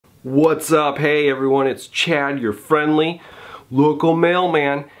What's up? Hey everyone, it's Chad, your friendly local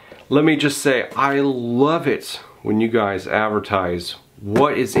mailman. Let me just say, I love it when you guys advertise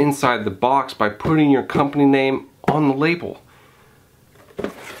what is inside the box by putting your company name on the label.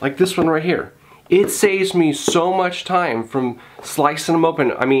 Like this one right here. It saves me so much time from slicing them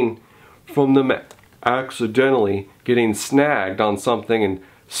open. I mean, from them accidentally getting snagged on something and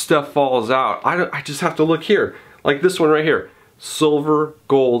stuff falls out. I just have to look here. Like this one right here. Silver,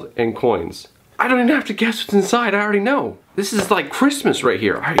 gold, and coins. I don't even have to guess what's inside. I already know. This is like Christmas right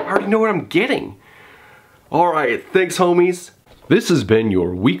here. I already know what I'm getting. Alright, thanks homies. This has been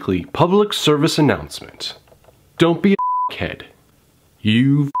your weekly public service announcement. Don't be a head.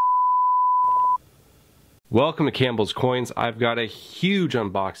 Welcome to Campbell's Coins. I've got a huge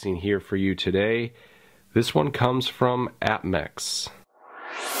unboxing here for you today. This one comes from APMEX.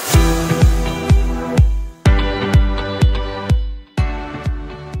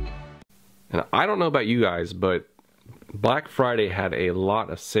 And I don't know about you guys, but Black Friday had a lot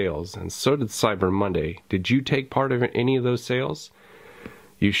of sales, and so did Cyber Monday. Did you take part in any of those sales?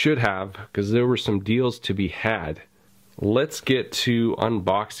 You should have, because there were some deals to be had. Let's get to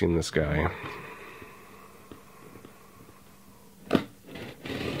unboxing this guy.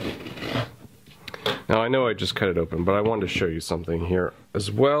 Now I know I just cut it open, but I wanted to show you something here as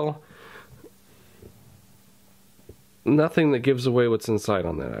well. Nothing that gives away what's inside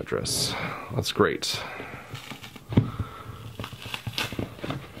on that address. That's great.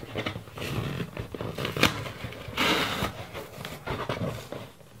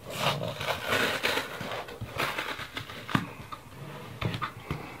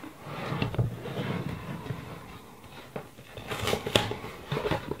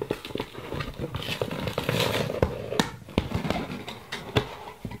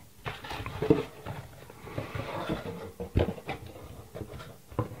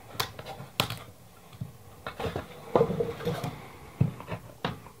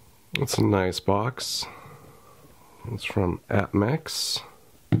 It's a nice box. It's from APMEX.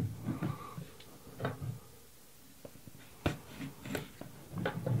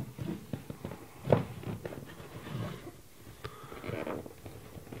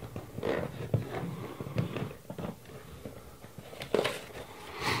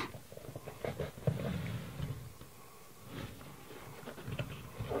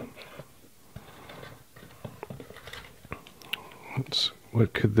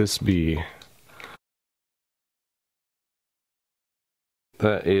 What could this be?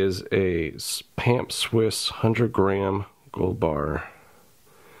 That is a Pamp Swiss 100-gram gold bar.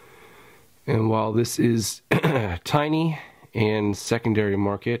 And while this is tiny and secondary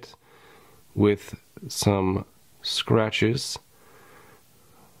market with some scratches,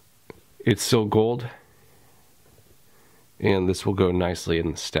 it's still gold, and this will go nicely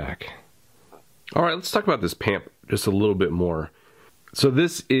in the stack. Alright, let's talk about this Pamp just a little bit more. So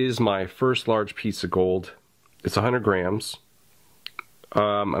this is my first large piece of gold. It's 100 grams.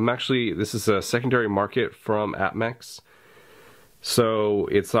 This is a secondary market from APMEX. So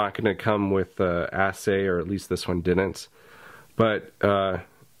it's not going to come with assay, or at least this one didn't. But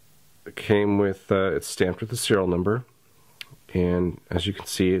it came with, it's stamped with the serial number. And as you can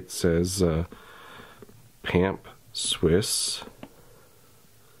see, it says Pamp Swiss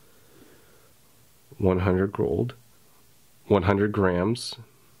 100 gold. 100 grams,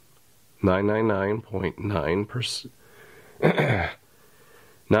 999.9%,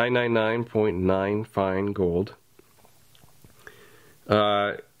 999.9 fine gold.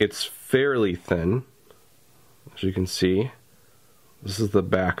 It's fairly thin, as you can see. This is the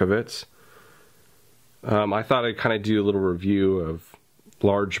back of it. I thought I'd kind of do a little review of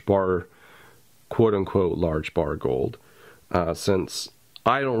large bar, quote-unquote large bar gold, since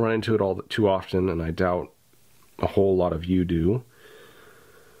I don't run into it all too often, and I doubt a whole lot of you do.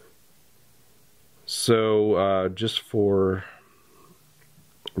 So just for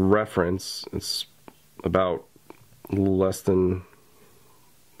reference, it's about a little less than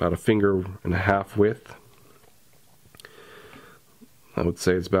about a finger and a half width. I would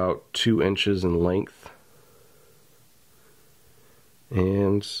say it's about 2 inches in length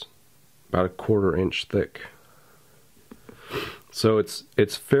and about a 1/4 inch thick. So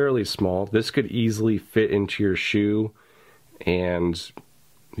it's fairly small. This could easily fit into your shoe, and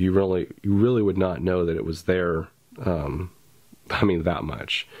you really would not know that it was there. I mean, that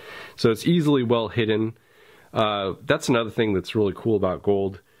much. So it's easily well hidden. That's another thing that's really cool about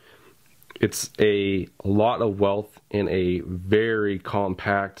gold. It's a lot of wealth in a very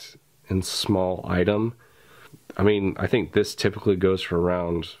compact and small item. I mean, I think this typically goes for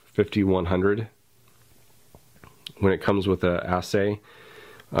around $5,100 when it comes with an assay.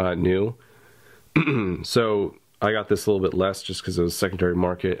 new. So I got this a little bit less just because it was secondary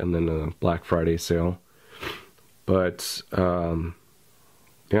market and then a Black Friday sale. But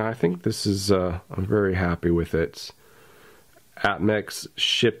yeah, I think this is, I'm very happy with it. APMEX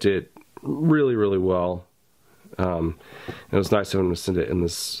shipped it really, really well. It was nice of them to send it in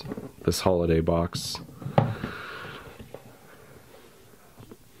this holiday box.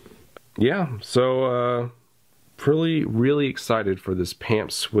 Yeah, so really excited for this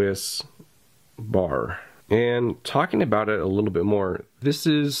Pamp Swiss bar. And talking about it a little bit more, this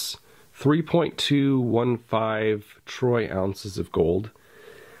is 3.215 troy ounces of gold,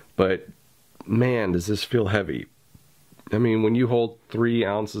 but man, does this feel heavy. I mean, when you hold 3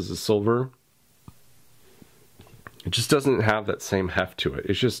 ounces of silver, it just doesn't have that same heft to it.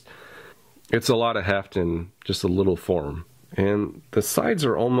 It's a lot of heft in just a little form. And the sides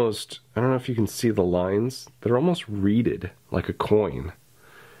are almost, I don't know if you can see the lines, they're almost reeded like a coin.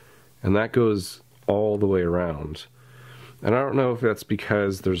 And that goes all the way around. And I don't know if that's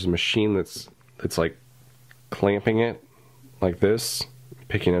because there's a machine that's like clamping it like this,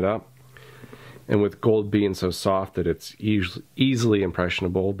 picking it up. And with gold being so soft that it's easily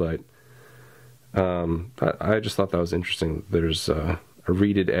impressionable, but I just thought that was interesting. There's a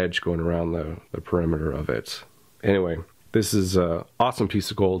reeded edge going around the perimeter of it. Anyway, this is an awesome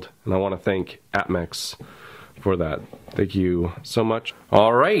piece of gold, and I want to thank APMEX for that. Thank you so much.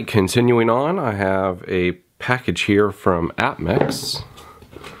 All right, continuing on, I have a package here from APMEX.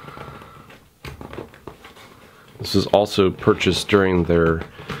 This was also purchased during their,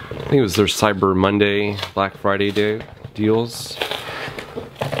 I think it was their Cyber Monday, Black Friday day deals.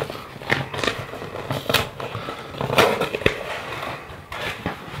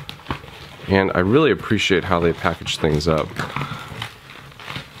 And I really appreciate how they package things up.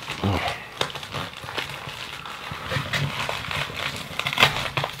 Oh.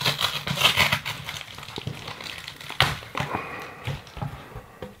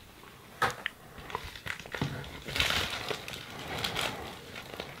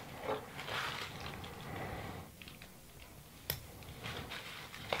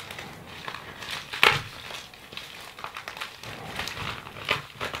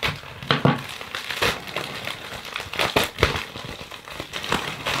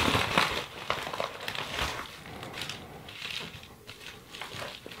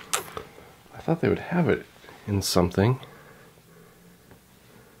 I thought they would have it in something.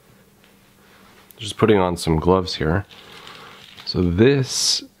 Just putting on some gloves here. So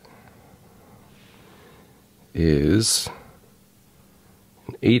this is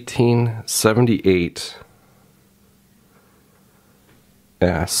an 1878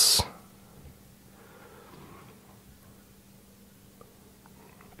 S.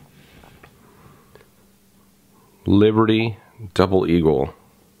 Liberty Double Eagle.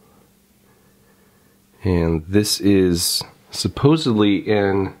 And this is supposedly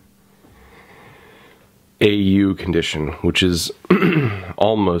in AU condition, which is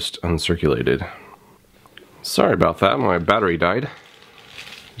almost uncirculated. Sorry about that, my battery died.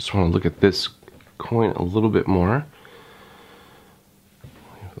 Just want to look at this coin a little bit more. A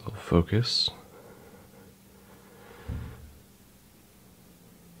little focus.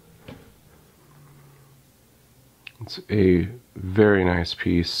 It's a very nice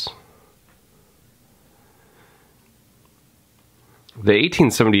piece. The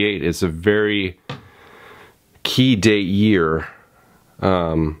 1878 is a very key date year.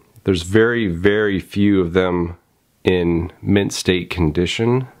 There's very few of them in mint state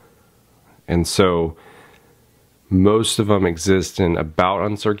condition, and so most of them exist in about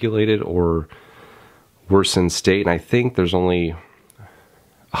uncirculated or worsened state. And I think there's only,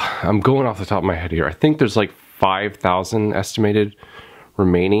 I'm going off the top of my head here, I think there's like 5,000 estimated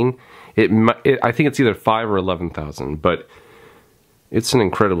remaining. I think it's either 5 or 11,000, but it's an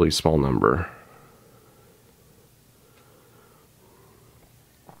incredibly small number.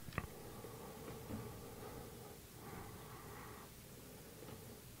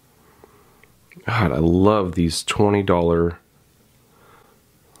 God, I love these $20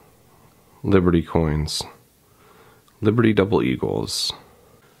 Liberty coins. Liberty Double Eagles.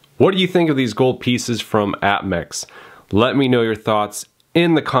 What do you think of these gold pieces from APMEX? Let me know your thoughts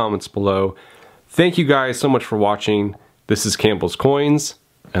in the comments below. Thank you guys so much for watching. This is Campbell's Coins,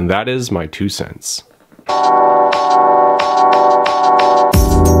 and that is my 2 cents.